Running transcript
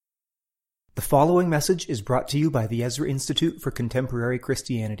following message is brought to you by the Ezra Institute for Contemporary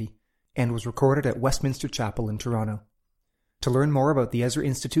Christianity and was recorded at Westminster Chapel in Toronto. To learn more about the Ezra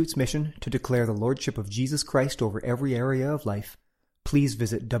Institute's mission to declare the Lordship of Jesus Christ over every area of life, please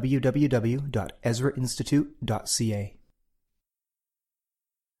visit www.ezrainstitute.ca.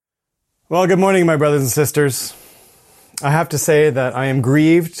 Well, good morning, my brothers and sisters. I have to say that I am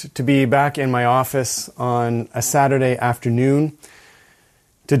grieved to be back in my office on a Saturday afternoon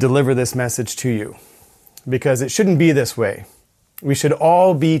to deliver this message to you, because it shouldn't be this way. We should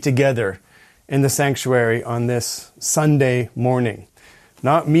all be together in the sanctuary on this Sunday morning.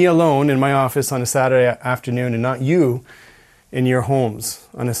 Not me alone in my office on a Saturday afternoon, and not you in your homes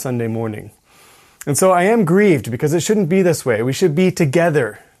on a Sunday morning. And so I am grieved because it shouldn't be this way. We should be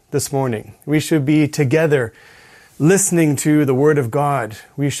together this morning. We should be together listening to the Word of God.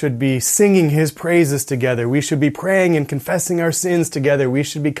 We should be singing His praises together. We should be praying and confessing our sins together. We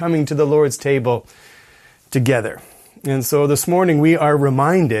should be coming to the Lord's table together. And so this morning we are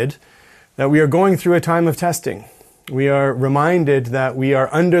reminded that we are going through a time of testing. We are reminded that we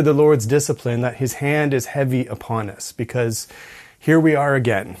are under the Lord's discipline, that His hand is heavy upon us, because here we are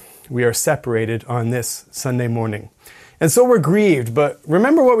again. We are separated on this Sunday morning. And so we're grieved, but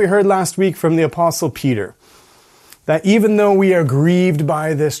remember what we heard last week from the Apostle Peter, that even though we are grieved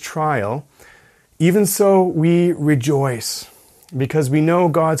by this trial, even so we rejoice, because we know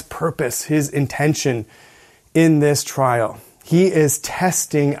God's purpose, His intention in this trial. He is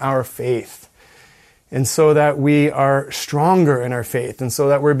testing our faith, and so that we are stronger in our faith, and so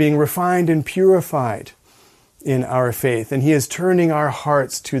that we're being refined and purified in our faith. And He is turning our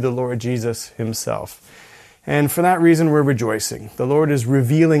hearts to the Lord Jesus Himself. And for that reason, we're rejoicing. The Lord is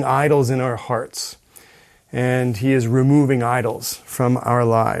revealing idols in our hearts, and He is removing idols from our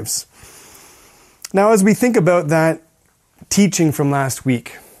lives. Now, as we think about that teaching from last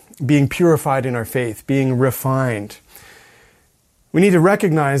week, being purified in our faith, being refined, we need to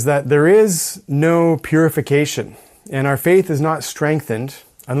recognize that there is no purification, and our faith is not strengthened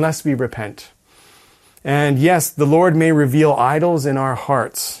unless we repent. And yes, the Lord may reveal idols in our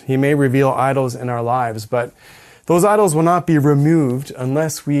hearts. He may reveal idols in our lives, but those idols will not be removed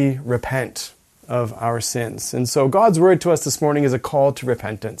unless we repent of our sins. And so God's word to us this morning is a call to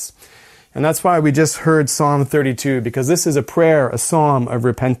repentance. And that's why we just heard Psalm 32, because this is a prayer, a psalm of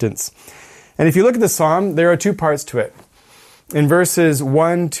repentance. And if you look at the psalm, there are two parts to it. In verses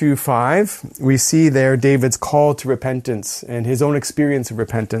 1 to 5, we see there David's call to repentance and his own experience of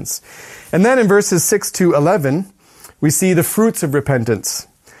repentance. And then in verses 6 to 11, we see the fruits of repentance.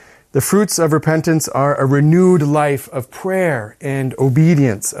 The fruits of repentance are a renewed life of prayer and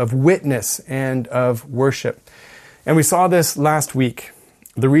obedience, of witness and of worship. And we saw this last week.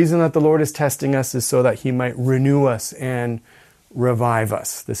 The reason that the Lord is testing us is so that He might renew us and revive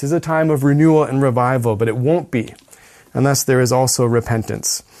us. This is a time of renewal and revival, but it won't be unless there is also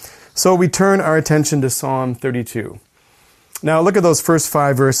repentance. So we turn our attention to Psalm 32. Now look at those first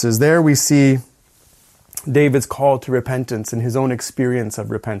 5 verses. There we see David's call to repentance and his own experience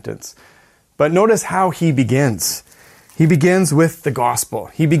of repentance. But notice how he begins. He begins with the gospel.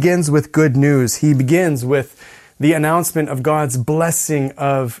 He begins with good news. He begins with the announcement of God's blessing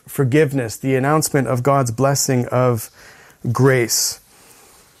of forgiveness, the announcement of God's blessing of grace.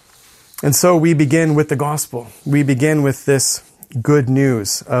 And so we begin with the gospel. We begin with this good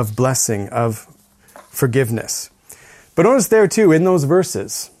news of blessing, of forgiveness. But notice there too, in those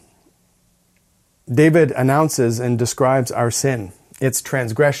verses, David announces and describes our sin, its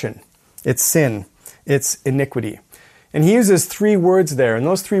transgression, its sin, its iniquity. And he uses 3 words there, and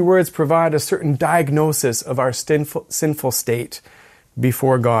those 3 words provide a certain diagnosis of our sinful state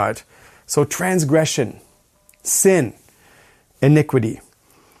before God. So transgression, sin, iniquity.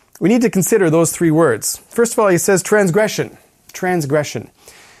 We need to consider those 3 words. First of all, he says transgression, transgression.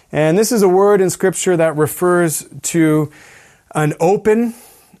 And this is a word in Scripture that refers to an open,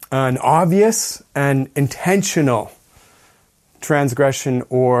 an obvious, and intentional transgression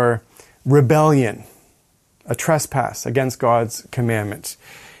or rebellion, a trespass against God's commandment.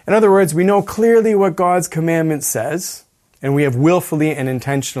 In other words, we know clearly what God's commandment says, and we have willfully and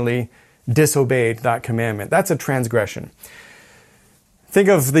intentionally disobeyed that commandment. That's a transgression. Think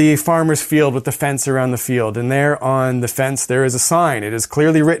of the farmer's field with the fence around the field, and there on the fence there is a sign. It is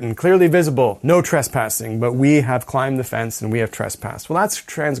clearly written, clearly visible, no trespassing, but we have climbed the fence and we have trespassed. Well, that's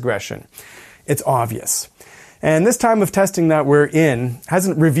transgression. It's obvious. And this time of testing that we're in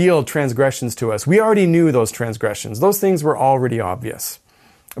hasn't revealed transgressions to us. We already knew those transgressions. Those things were already obvious.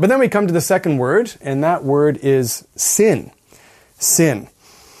 But then we come to the second word, and that word is sin. Sin.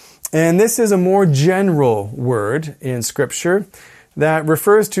 And this is a more general word in Scripture that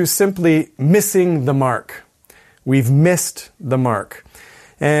refers to simply missing the mark. We've missed the mark.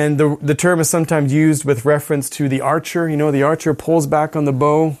 And the term is sometimes used with reference to the archer. You know, the archer pulls back on the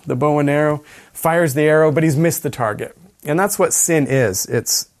bow and arrow, fires the arrow, but he's missed the target. And that's what sin is.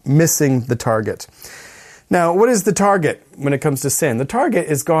 It's missing the target. Now, what is the target when it comes to sin? The target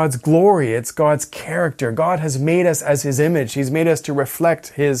is God's glory. It's God's character. God has made us as His image. He's made us to reflect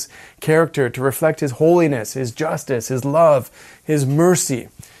His character, to reflect His holiness, His justice, His love, His mercy.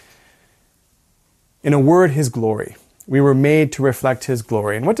 In a word, His glory. We were made to reflect His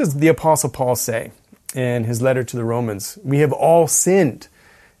glory. And what does the Apostle Paul say in his letter to the Romans? We have all sinned,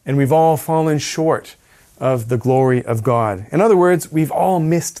 and we've all fallen short of the glory of God. In other words, we've all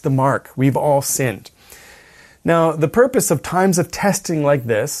missed the mark. We've all sinned. Now, the purpose of times of testing like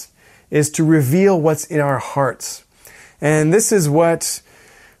this is to reveal what's in our hearts. And this is what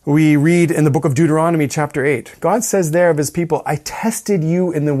we read in the book of Deuteronomy chapter 8. God says there of His people, I tested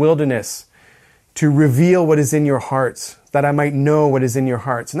you in the wilderness to reveal what is in your hearts, that I might know what is in your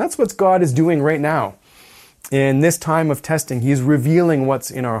hearts. And that's what God is doing right now. In this time of testing, He's revealing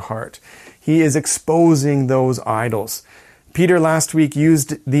what's in our heart. He is exposing those idols. Peter last week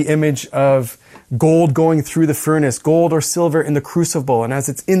used the image of gold going through the furnace, gold or silver in the crucible. And as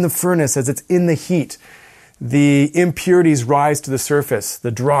it's in the furnace, as it's in the heat, the impurities rise to the surface.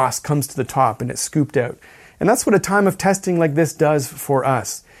 The dross comes to the top and it's scooped out. And that's what a time of testing like this does for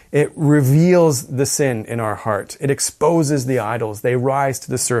us. It reveals the sin in our heart. It exposes the idols. They rise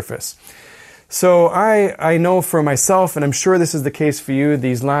to the surface. So I know for myself, and I'm sure this is the case for you,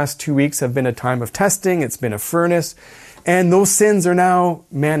 these last 2 weeks have been a time of testing. It's been a furnace. And those sins are now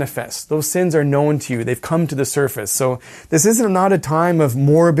manifest. Those sins are known to you. They've come to the surface. So this isn't not a time of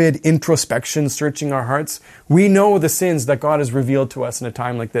morbid introspection, searching our hearts. We know the sins that God has revealed to us in a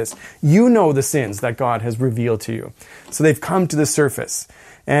time like this. You know the sins that God has revealed to you. So they've come to the surface.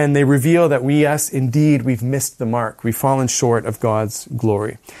 And they reveal that indeed, we've missed the mark. We've fallen short of God's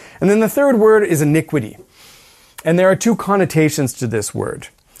glory. And then the third word is iniquity. And there are two connotations to this word.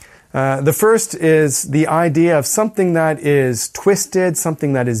 The first is the idea of something that is twisted,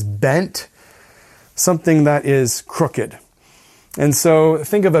 something that is bent, something that is crooked. And so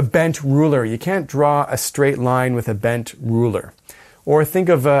think of a bent ruler. You can't draw a straight line with a bent ruler. Or think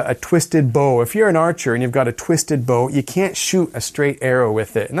of a twisted bow. If you're an archer and you've got a twisted bow, you can't shoot a straight arrow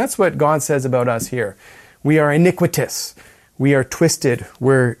with it. And that's what God says about us here. We are iniquitous. We are twisted.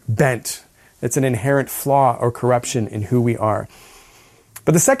 We're bent. It's an inherent flaw or corruption in who we are.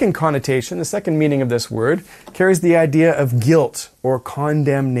 But the second connotation, the second meaning of this word, carries the idea of guilt or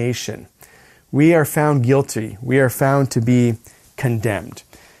condemnation. We are found guilty. We are found to be condemned.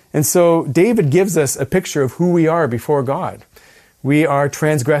 And so David gives us a picture of who we are before God. We are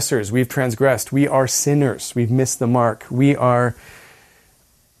transgressors. We've transgressed. We are sinners. We've missed the mark. We are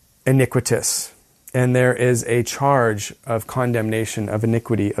iniquitous. And there is a charge of condemnation, of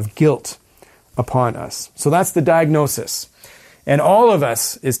iniquity, of guilt upon us. So that's the diagnosis. And all of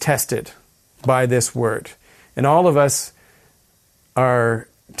us is tested by this word. And all of us are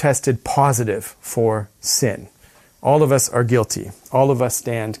tested positive for sin. All of us are guilty. All of us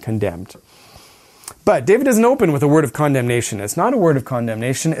stand condemned. But David doesn't open with a word of condemnation. It's not a word of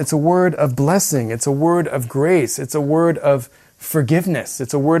condemnation. It's a word of blessing. It's a word of grace. It's a word of forgiveness.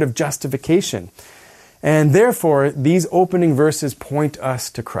 It's a word of justification. And therefore, these opening verses point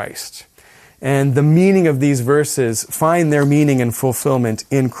us to Christ. And the meaning of these verses find their meaning and fulfillment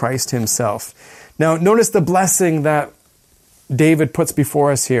in Christ Himself. Now, notice the blessing that David puts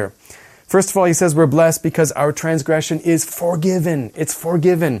before us here. First of all, he says we're blessed because our transgression is forgiven. It's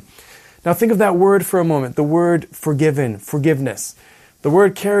forgiven. Now think of that word for a moment, the word forgiven, forgiveness. The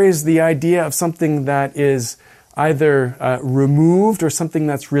word carries the idea of something that is either removed or something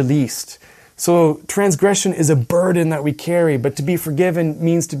that's released. So transgression is a burden that we carry, but to be forgiven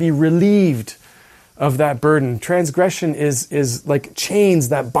means to be relieved of that burden. Transgression is like chains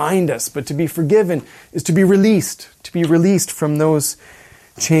that bind us, but to be forgiven is to be released from those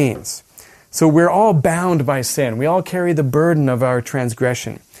chains. So we're all bound by sin. We all carry the burden of our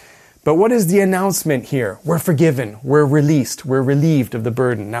transgression. But what is the announcement here? We're forgiven, we're released, we're relieved of the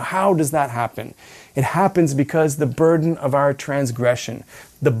burden. Now, how does that happen? It happens because the burden of our transgression,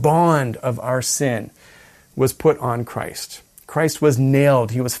 the bond of our sin, was put on Christ. Christ was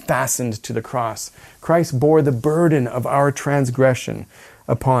nailed, He was fastened to the cross. Christ bore the burden of our transgression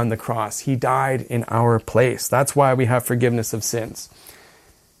upon the cross. He died in our place. That's why we have forgiveness of sins.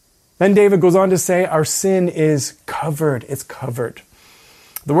 Then David goes on to say our sin is covered. It's covered.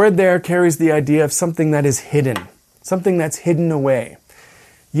 The word there carries the idea of something that is hidden, something that's hidden away.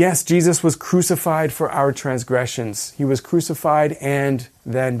 Yes, Jesus was crucified for our transgressions. He was crucified and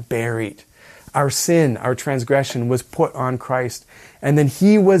then buried. Our sin, our transgression was put on Christ. And then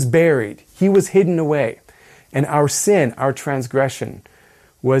he was buried. He was hidden away. And our sin, our transgression,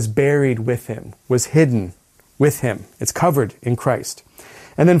 was buried with him, was hidden with him. It's covered in Christ.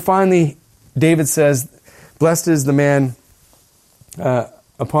 And then finally, David says, blessed is the man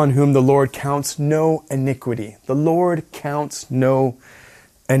upon whom the Lord counts no iniquity. The Lord counts no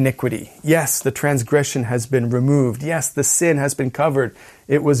iniquity. Yes, the transgression has been removed. Yes, the sin has been covered.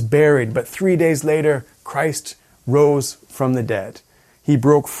 It was buried. But 3 days later, Christ rose from the dead. He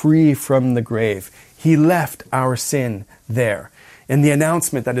broke free from the grave. He left our sin there. And the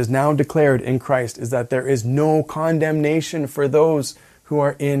announcement that is now declared in Christ is that there is no condemnation for those who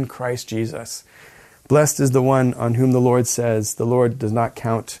are in Christ Jesus. Blessed is the one on whom the Lord says, the Lord does not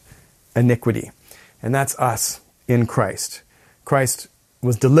count iniquity. And that's us in Christ. Christ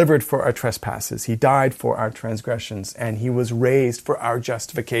was delivered for our trespasses. He died for our transgressions, and he was raised for our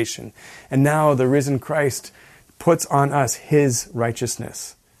justification. And now the risen Christ puts on us his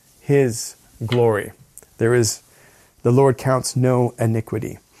righteousness, his glory. The Lord counts no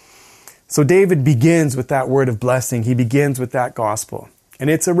iniquity. So David begins with that word of blessing. He begins with that gospel. And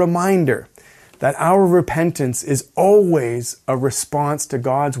it's a reminder that our repentance is always a response to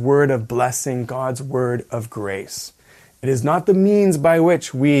God's word of blessing, God's word of grace. It is not the means by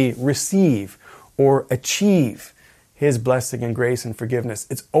which we receive or achieve his blessing and grace and forgiveness.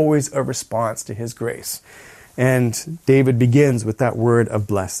 It's always a response to his grace. And David begins with that word of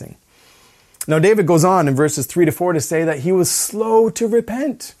blessing. Now, David goes on in verses 3-4 to say that he was slow to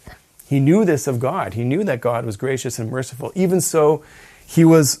repent. He knew this of God. He knew that God was gracious and merciful. Even so, he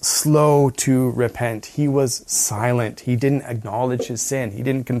was slow to repent. He was silent. He didn't acknowledge his sin. He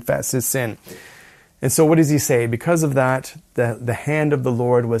didn't confess his sin. And so what does he say? Because of that, the hand of the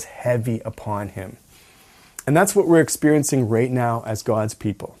Lord was heavy upon him. And that's what we're experiencing right now as God's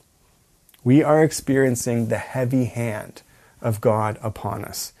people. We are experiencing the heavy hand of God upon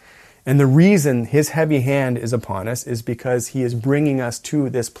us. And the reason his heavy hand is upon us is because he is bringing us to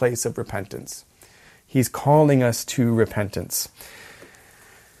this place of repentance. He's calling us to repentance.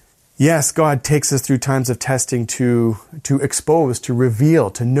 Yes, God takes us through times of testing to expose, to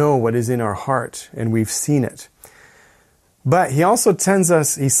reveal, to know what is in our heart, and we've seen it. But he also sends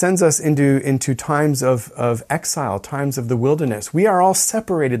us into times of exile, times of the wilderness. We are all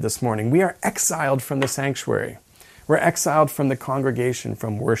separated this morning. We are exiled from the sanctuary. We're exiled from the congregation,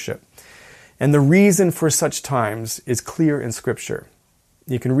 from worship. And the reason for such times is clear in Scripture.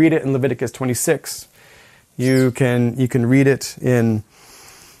 You can read it in Leviticus 26. You can read it in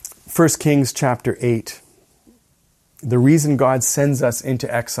 1 Kings chapter 8. The reason God sends us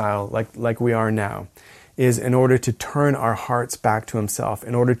into exile like we are now is in order to turn our hearts back to himself,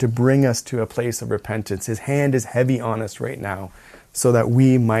 in order to bring us to a place of repentance. His hand is heavy on us right now so that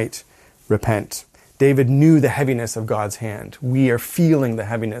we might repent. David knew the heaviness of God's hand. We are feeling the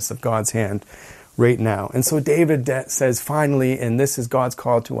heaviness of God's hand right now. And so David says finally, and this is God's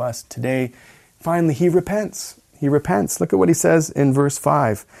call to us today, finally he repents. He repents. Look at what he says in verse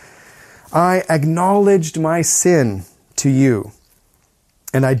 5. I acknowledged my sin to you,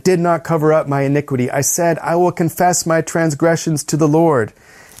 and I did not cover up my iniquity. I said, I will confess my transgressions to the Lord,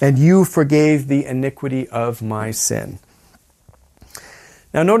 and you forgave the iniquity of my sin.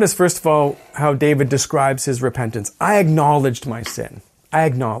 Now notice, first of all, how David describes his repentance. I acknowledged my sin. I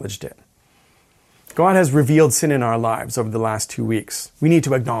acknowledged it. God has revealed sin in our lives over the last 2 weeks. We need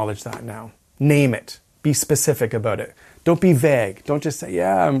to acknowledge that now. Name it. Be specific about it. Don't be vague. Don't just say,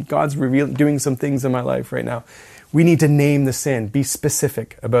 God's doing some things in my life right now. We need to name the sin. Be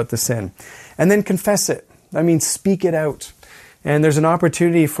specific about the sin. And then confess it. That means speak it out. And there's an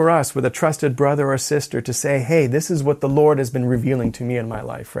opportunity for us with a trusted brother or sister to say, hey, this is what the Lord has been revealing to me in my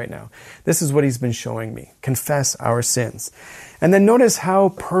life right now. This is what he's been showing me. Confess our sins. And then notice how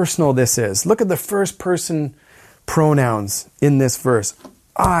personal this is. Look at the first person pronouns in this verse.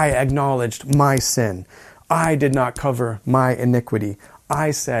 I acknowledged my sin. I did not cover my iniquity.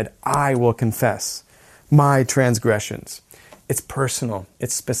 I said, I will confess my transgressions. It's personal.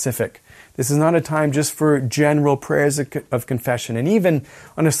 It's specific. This is not a time just for general prayers of confession. And even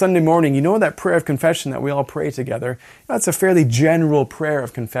on a Sunday morning, you know that prayer of confession that we all pray together? That's a fairly general prayer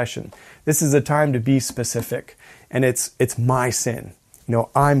of confession. This is a time to be specific. And it's my sin.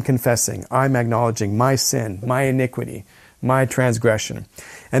 I'm confessing. I'm acknowledging my sin, my iniquity, my transgression.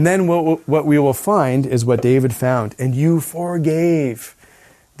 And then what we will find is what David found. And you forgave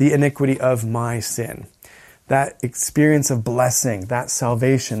the iniquity of my sin. That experience of blessing, that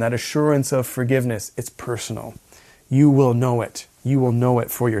salvation, that assurance of forgiveness, it's personal. You will know it. You will know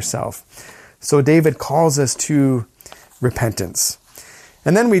it for yourself. So David calls us to repentance.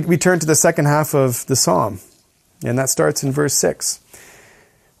 And then we turn to the second half of the psalm, and that starts in verse 6.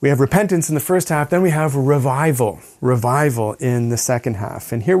 We have repentance in the first half, then we have revival in the second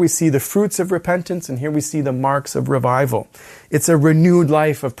half. And here we see the fruits of repentance, and here we see the marks of revival. It's a renewed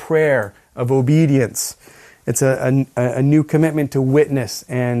life of prayer, of obedience. It's a new commitment to witness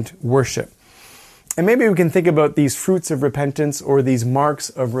and worship. And maybe we can think about these fruits of repentance or these marks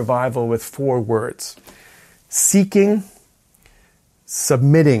of revival with 4 words. Seeking,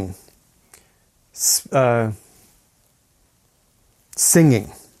 submitting,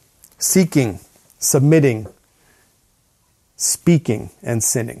 singing. Seeking, submitting, speaking, and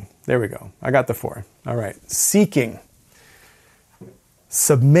sinning. There we go. I got the 4. All right. Seeking,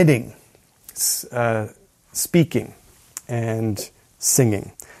 submitting, speaking, and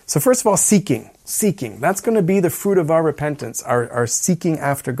singing. So first of all, seeking. That's going to be the fruit of our repentance, our seeking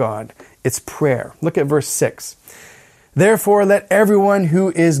after God. It's prayer. Look at verse 6. Therefore, let everyone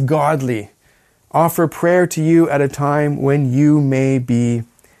who is godly offer prayer to you at a time when you may be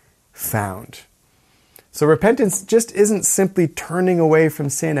found. So repentance just isn't simply turning away from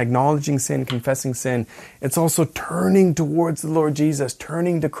sin, acknowledging sin, confessing sin. It's also turning towards the Lord Jesus,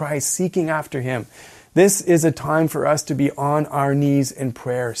 turning to Christ, seeking after Him. This is a time for us to be on our knees in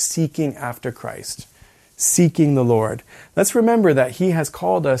prayer, seeking after Christ, seeking the Lord. Let's remember that He has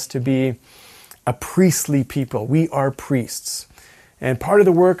called us to be a priestly people. We are priests. And part of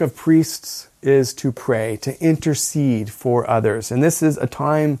the work of priests is to pray, to intercede for others. And this is a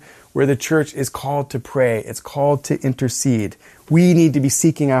time where the church is called to pray. It's called to intercede. We need to be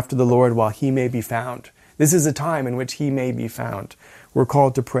seeking after the Lord while He may be found. This is a time in which He may be found. We're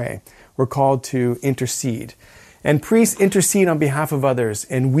called to pray. We're called to intercede. And priests intercede on behalf of others.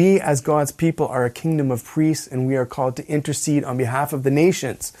 And we as God's people are a kingdom of priests, and we are called to intercede on behalf of the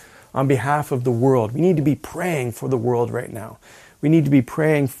nations, on behalf of the world. We need to be praying for the world right now. We need to be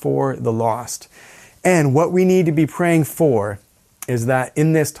praying for the lost. And what we need to be praying for is that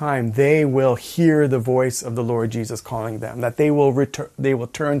in this time they will hear the voice of the Lord Jesus calling them, that they will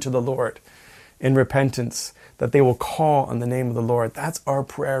turn to the Lord in repentance, that they will call on the name of the Lord. That's our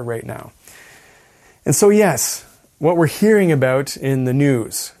prayer right now. And so yes, what we're hearing about in the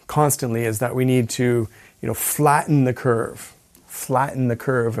news constantly is that we need to, flatten the curve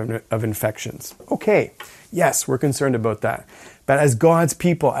of infections. Okay, yes, we're concerned about that. But as God's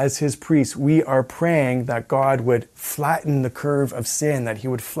people, as His priests, we are praying that God would flatten the curve of sin, that He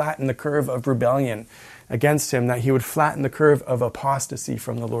would flatten the curve of rebellion against Him, that He would flatten the curve of apostasy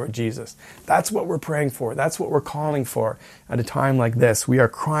from the Lord Jesus. That's what we're praying for. That's what we're calling for at a time like this. We are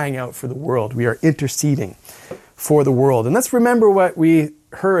crying out for the world. We are interceding for the world. And let's remember what we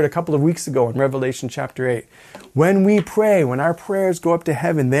heard a couple of weeks ago in Revelation chapter 8. When we pray, when our prayers go up to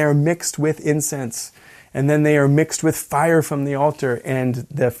heaven, they are mixed with incense. And then they are mixed with fire from the altar, and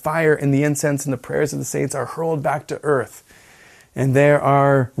the fire and the incense and the prayers of the saints are hurled back to earth. And there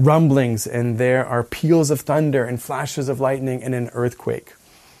are rumblings, and there are peals of thunder and flashes of lightning and an earthquake.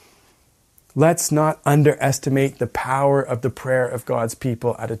 Let's not underestimate the power of the prayer of God's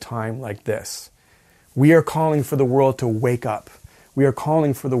people at a time like this. We are calling for the world to wake up. We are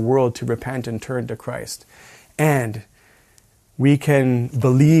calling for the world to repent and turn to Christ. And we can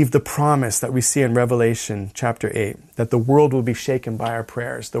believe the promise that we see in Revelation chapter 8, that the world will be shaken by our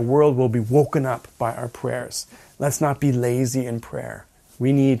prayers. The world will be woken up by our prayers. Let's not be lazy in prayer.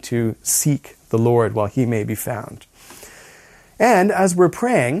 We need to seek the Lord while He may be found. And as we're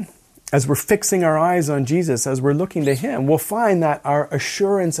praying, as we're fixing our eyes on Jesus, as we're looking to Him, we'll find that our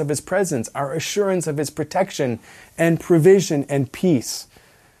assurance of His presence, our assurance of His protection and provision and peace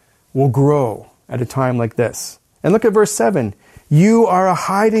will grow at a time like this. And look at verse 7. You are a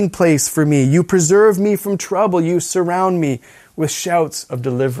hiding place for me. You preserve me from trouble. You surround me with shouts of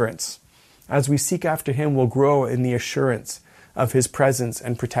deliverance. As we seek after Him, we'll grow in the assurance of His presence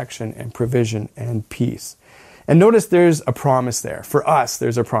and protection and provision and peace. And notice there's a promise there. For us,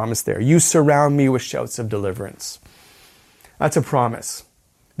 there's a promise there. You surround me with shouts of deliverance. That's a promise.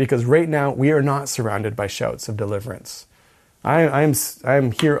 Because right now, we are not surrounded by shouts of deliverance.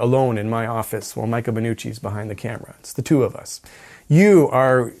 I'm here alone in my office while Micah Benucci's behind the camera. It's the two of us. You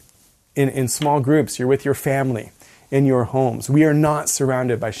are in small groups. You're with your family in your homes. We are not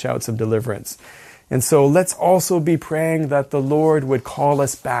surrounded by shouts of deliverance. And so let's also be praying that the Lord would call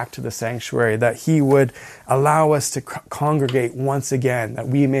us back to the sanctuary, that He would allow us to congregate once again, that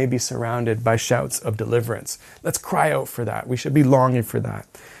we may be surrounded by shouts of deliverance. Let's cry out for that. We should be longing for that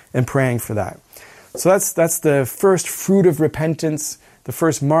and praying for that. So that's the first fruit of repentance, the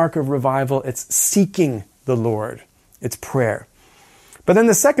first mark of revival. It's seeking the Lord. It's prayer. But then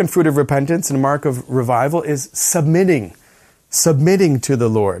the second fruit of repentance and mark of revival is submitting to the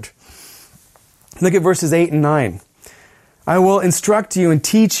Lord. Look at verses 8 and 9. I will instruct you and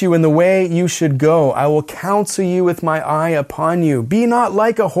teach you in the way you should go. I will counsel you with my eye upon you. Be not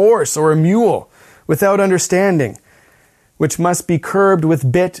like a horse or a mule without understanding, which must be curbed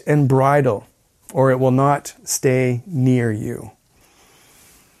with bit and bridle, or it will not stay near you.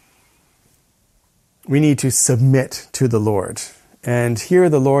 We need to submit to the Lord. And here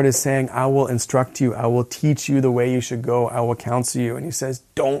the Lord is saying, I will instruct you. I will teach you the way you should go. I will counsel you. And he says,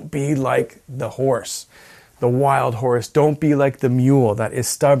 don't be like the horse, the wild horse. Don't be like the mule that is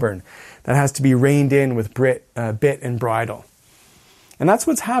stubborn, that has to be reined in with bit and bridle. And that's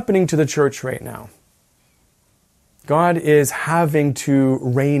what's happening to the church right now. God is having to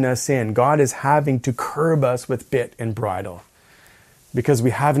rein us in. God is having to curb us with bit and bridle because we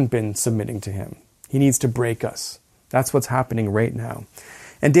haven't been submitting to him. He needs to break us. That's what's happening right now.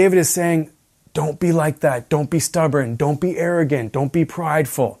 And David is saying, don't be like that. Don't be stubborn. Don't be arrogant. Don't be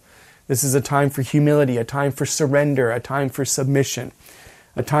prideful. This is a time for humility, a time for surrender, a time for submission,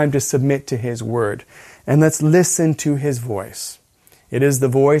 a time to submit to his word. And let's listen to his voice. It is the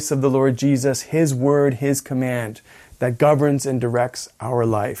voice of the Lord Jesus, his word, his command that governs and directs our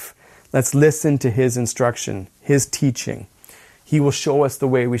life. Let's listen to his instruction, his teaching. He will show us the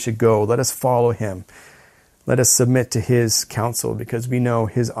way we should go. Let us follow him. Let us submit to his counsel because we know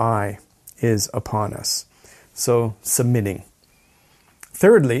his eye is upon us. So, submitting.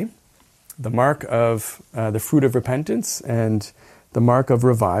 Thirdly, the mark of the fruit of repentance and the mark of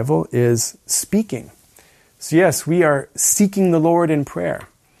revival is speaking. So yes, we are seeking the Lord in prayer.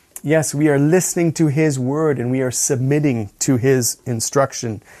 Yes, we are listening to his word and we are submitting to his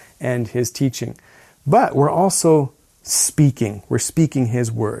instruction and his teaching. But we're also speaking. We're speaking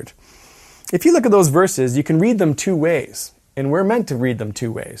his word. If you look at those verses, you can read them two ways, and we're meant to read them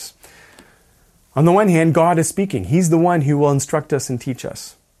two ways. On the one hand, God is speaking. He's the one who will instruct us and teach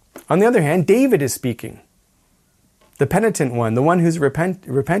us. On the other hand, David is speaking. The penitent one, the one who's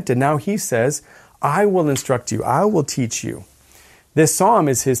repented, now he says, I will instruct you. I will teach you. This psalm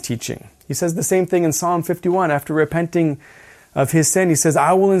is his teaching. He says the same thing in Psalm 51. After repenting of his sin, he says,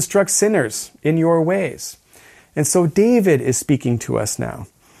 I will instruct sinners in your ways. And so David is speaking to us now.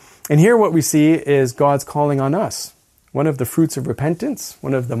 And here what we see is God's calling on us. One of the fruits of repentance,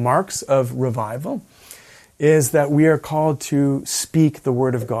 one of the marks of revival, is that we are called to speak the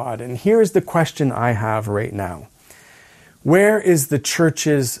word of God. And here's the question I have right now. Where is the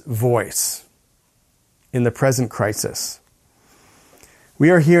church's voice in the present crisis? We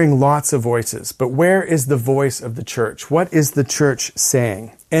are hearing lots of voices, but where is the voice of the church? What is the church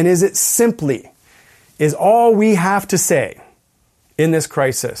saying? And is all we have to say in this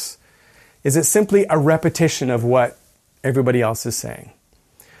crisis, is it simply a repetition of what everybody else is saying?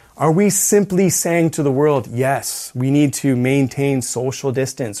 Are we simply saying to the world, yes, we need to maintain social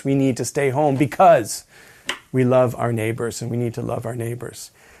distance, we need to stay home because we love our neighbors and we need to love our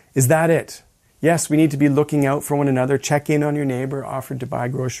neighbors? Is that it? Yes, we need to be looking out for one another, check in on your neighbor, offer to buy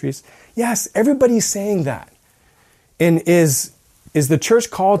groceries. Yes, everybody's saying that. And is the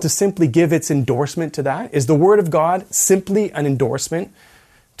church called to simply give its endorsement to that? Is the word of God simply an endorsement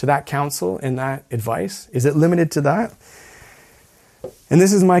to that counsel and that advice? Is it limited to that? And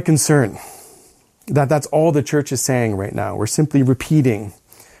this is my concern, that that's all the church is saying right now. We're simply repeating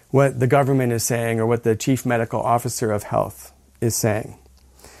what the government is saying or what the chief medical officer of health is saying.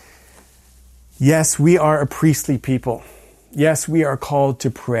 Yes, we are a priestly people. Yes, we are called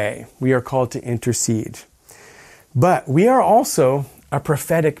to pray. We are called to intercede. But we are also a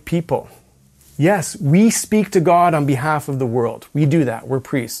prophetic people. Yes, we speak to God on behalf of the world. We do that. We're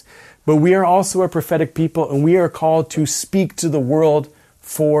priests. But we are also a prophetic people, and we are called to speak to the world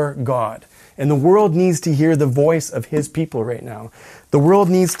for God. And the world needs to hear the voice of his people right now. The world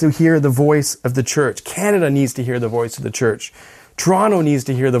needs to hear the voice of the church. Canada needs to hear the voice of the church. Toronto needs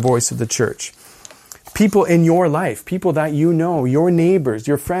to hear the voice of the church. People in your life, people that you know, your neighbors,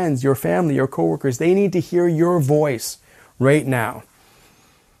 your friends, your family, your coworkers, they need to hear your voice right now.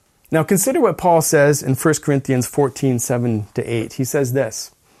 Now consider what Paul says in 1 Corinthians 14, 7-8. He says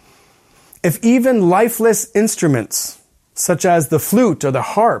this, if even lifeless instruments, such as the flute or the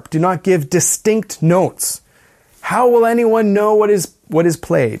harp, do not give distinct notes, how will anyone know what is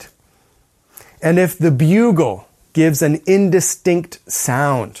played? And if the bugle gives an indistinct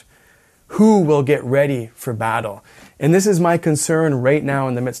sound, who will get ready for battle? And this is my concern right now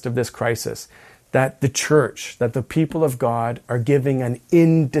in the midst of this crisis, that the church, that the people of God are giving an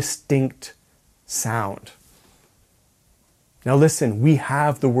indistinct sound. Now listen, we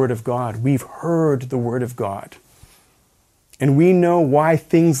have the Word of God. We've heard the Word of God. And we know why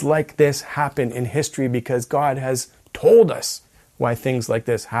things like this happen in history because God has told us why things like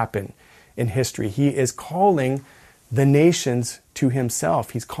this happen in history. He is calling the nations to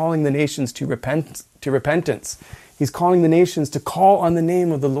himself. He's calling the nations to repentance. He's calling the nations to call on the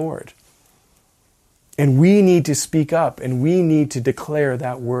name of the Lord. And we need to speak up and we need to declare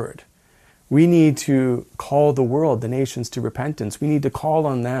that word. We need to call the world, the nations, to repentance. We need to call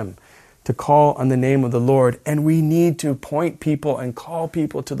on them to call on the name of the Lord. And we need to point people and call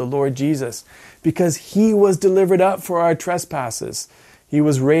people to the Lord Jesus because he was delivered up for our trespasses. He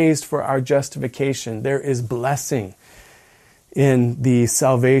was raised for our justification. There is blessing in the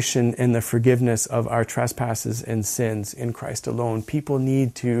salvation and the forgiveness of our trespasses and sins in Christ alone. People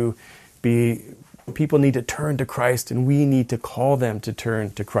need to turn to Christ, and we need to call them to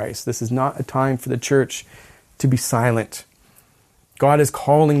turn to Christ. This is not a time for the church to be silent. God is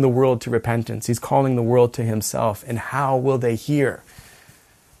calling the world to repentance. He's calling the world to himself. And how will they hear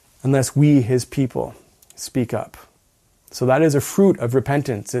unless we, his people, speak up? So that is a fruit of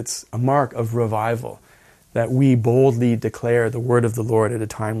repentance. It's a mark of revival that we boldly declare the word of the Lord at a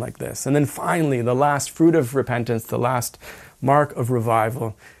time like this. And then finally, the last fruit of repentance, the last mark of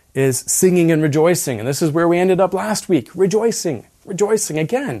revival is singing and rejoicing. And this is where we ended up last week. Rejoicing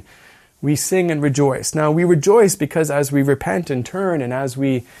again. We sing and rejoice. Now we rejoice because as we repent and turn and as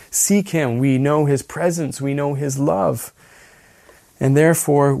we seek him, we know his presence, we know his love. And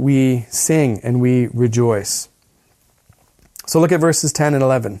therefore we sing and we rejoice. So look at verses 10 and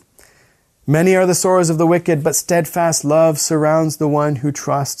 11. Many are the sorrows of the wicked, but steadfast love surrounds the one who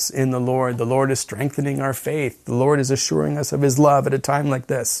trusts in the Lord. The Lord is strengthening our faith. The Lord is assuring us of his love at a time like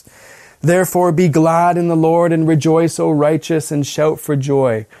this. Therefore be glad in the Lord and rejoice, O righteous, and shout for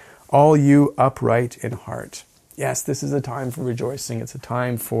joy, all you upright in heart. Yes, this is a time for rejoicing. It's a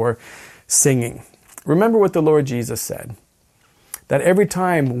time for singing. Remember what the Lord Jesus said, that every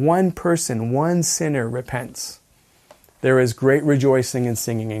time one person, one sinner repents, there is great rejoicing and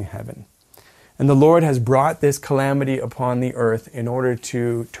singing in heaven. And the Lord has brought this calamity upon the earth in order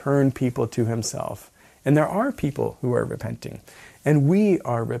to turn people to himself. And there are people who are repenting. And we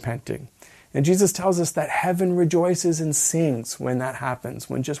are repenting. And Jesus tells us that heaven rejoices and sings when that happens,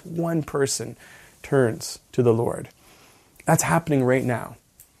 when just one person turns to the Lord. That's happening right now.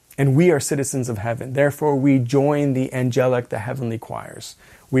 And we are citizens of heaven. Therefore, we join the angelic, the heavenly choirs.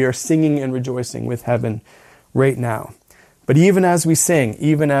 We are singing and rejoicing with heaven right now. But even as we sing,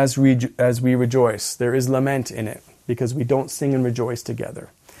 even as we rejoice, there is lament in it because we don't sing and rejoice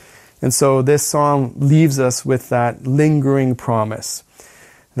together. And so this psalm leaves us with that lingering promise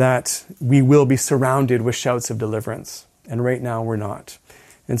that we will be surrounded with shouts of deliverance. And right now we're not.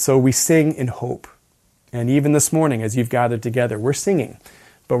 And so we sing in hope. And even this morning, as you've gathered together, we're singing.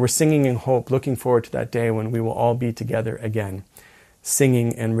 But we're singing in hope, looking forward to that day when we will all be together again,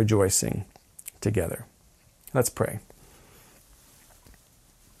 singing and rejoicing together. Let's pray.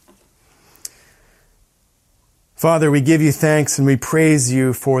 Father, we give you thanks and we praise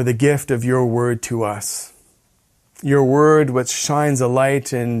you for the gift of your word to us. Your word which shines a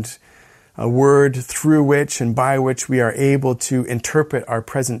light and a word through which and by which we are able to interpret our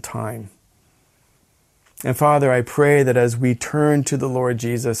present time. And Father, I pray that as we turn to the Lord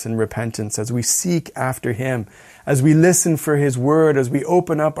Jesus in repentance, as we seek after him, as we listen for his word, as we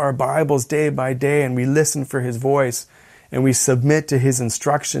open up our Bibles day by day and we listen for his voice, and we submit to his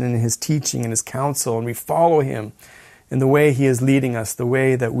instruction and his teaching and his counsel, and we follow him in the way he is leading us, the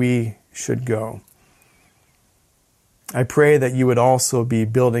way that we should go. I pray that you would also be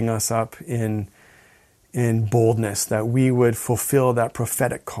building us up in boldness, that we would fulfill that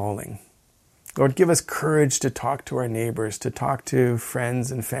prophetic calling. Lord, give us courage to talk to our neighbors, to talk to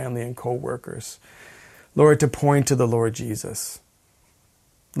friends and family and co-workers. Lord, to point to the Lord Jesus.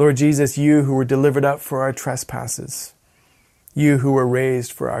 Lord Jesus, you who were delivered up for our trespasses, you who were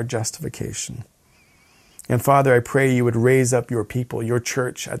raised for our justification. And Father, I pray you would raise up your people, your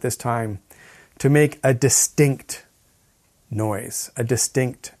church at this time, to make a distinct noise, a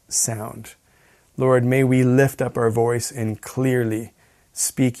distinct sound. Lord, may we lift up our voice and clearly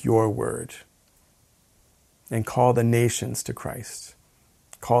speak your word and call the nations to Christ.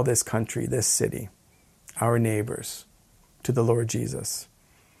 Call this country, this city, our neighbors to the Lord Jesus.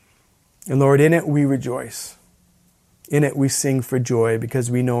 And Lord, in it we rejoice. In it we sing for joy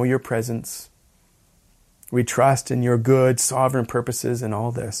because we know your presence. We trust in your good, sovereign purposes in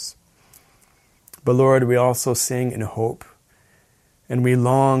all this. But Lord, we also sing in hope. And we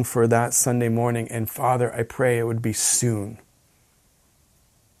long for that Sunday morning. And Father, I pray it would be soon,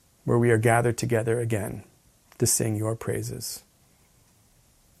 where we are gathered together again to sing your praises.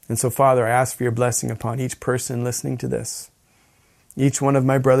 And so, Father, I ask for your blessing upon each person listening to this. each one of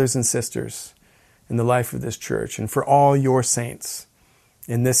my brothers and sisters in the life of this church, and for all your saints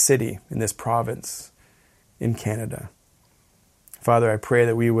in this city, in this province, in Canada. Father, I pray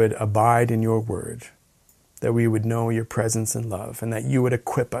that we would abide in your word, that we would know your presence and love, and that you would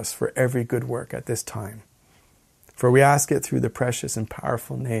equip us for every good work at this time. For we ask it through the precious and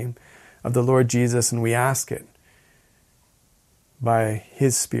powerful name of the Lord Jesus, and we ask it by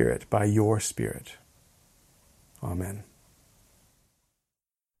his Spirit, by your Spirit. Amen.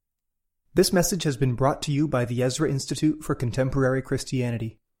 This message has been brought to you by the Ezra Institute for Contemporary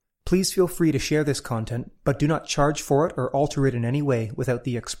Christianity. Please feel free to share this content, but do not charge for it or alter it in any way without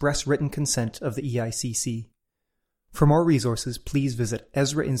the express written consent of the EICC. For more resources, please visit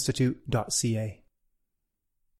ezrainstitute.ca.